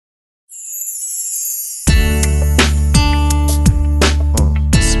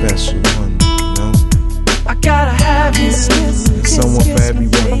special one, you know? I gotta have you. Someone for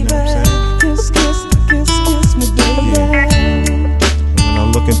everyone, you know what I'm saying? Kiss me, baby. When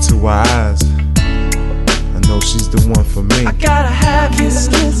I look into her eyes, I know she's the one for me. I gotta have you.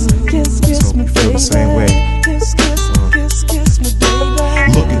 So you feel the same way. Kiss me,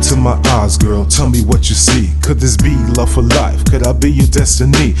 baby. Look into my eyes, girl, tell me what you see. Could this be love for life? Could I be your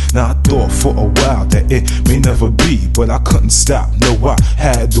destiny? Now I thought for a while that it may never be, but I couldn't stop, no, I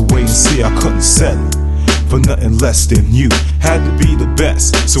had to wait and see. I couldn't settle for nothing less than you. Had to be the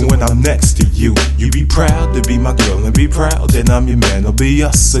best, so when I'm next to you, you be proud to be my girl and be proud that I'm your man. It'll be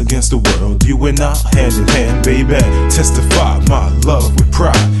us against the world, you and I, hand in hand, baby. Testify my love with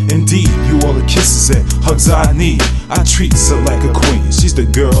pride. Indeed, you all the kisses and hugs I need. I treat her like a queen, she's the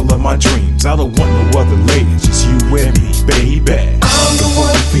girl of my dreams. I don't want no other lady, just you and me, baby. I'm the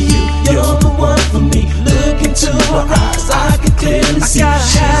one for you, you're the one for me. Look into my eyes, I can clearly see.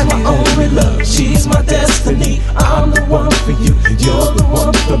 She's my only love, she's my destiny. I'm the one for you, you're the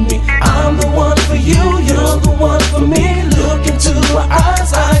one for me. I'm the one for you, you're the one for me. Look into my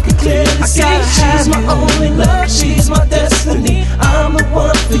eyes, I can clearly see. She's my only love, she's my destiny. I'm the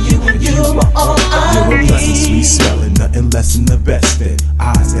one for you, you're my all I need. You're a pleasant, sweet smelling, nothing less than the best. Than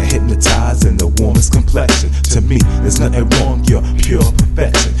eyes that hypnotize and the warmest complexion. To me, there's nothing wrong, you're pure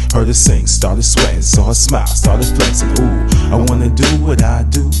perfection. Heard her sing, started sweating, saw her smile, started flexing. Ooh, I wanna do what I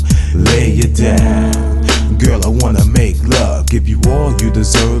do, lay you down. Girl, I wanna make love, give you all you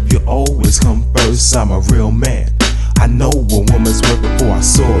deserve. You always come first, I'm a real man. I know a woman's worth before I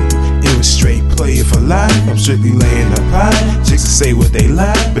saw you. It was straight play for life, I'm strictly laying the pie. Chicks say what they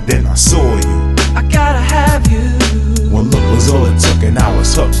like, but then I saw you. I gotta have you. One look was all it took and I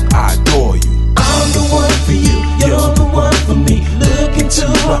was hooked, I adore you. I'm the one for you, you're the one for me. Look into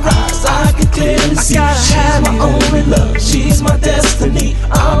my eyes, I can clearly see. She's my only love, she's my destiny.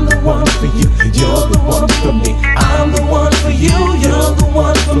 I'm the one for you, you're the one for me. I'm the one for you, you're the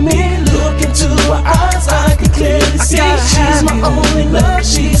one for me. Look into my eyes, I can clearly see. She's my only love,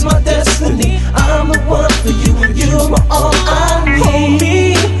 she's my destiny. I'm the one for you, you're my all I need. Hold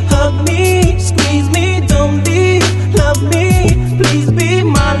me, hug me, squeeze me, don't leave. Love me, please be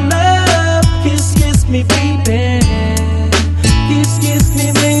my love. Kiss me, baby. Kiss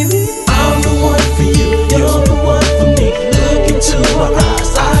me, baby.